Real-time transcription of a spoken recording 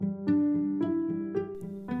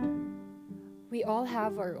We all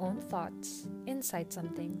have our own thoughts, insights on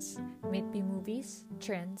things, may it be movies,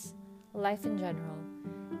 trends, life in general.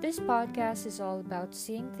 This podcast is all about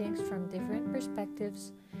seeing things from different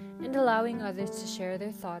perspectives and allowing others to share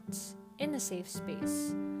their thoughts in a safe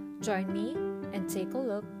space. Join me and take a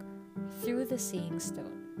look through the Seeing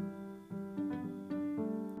Stone.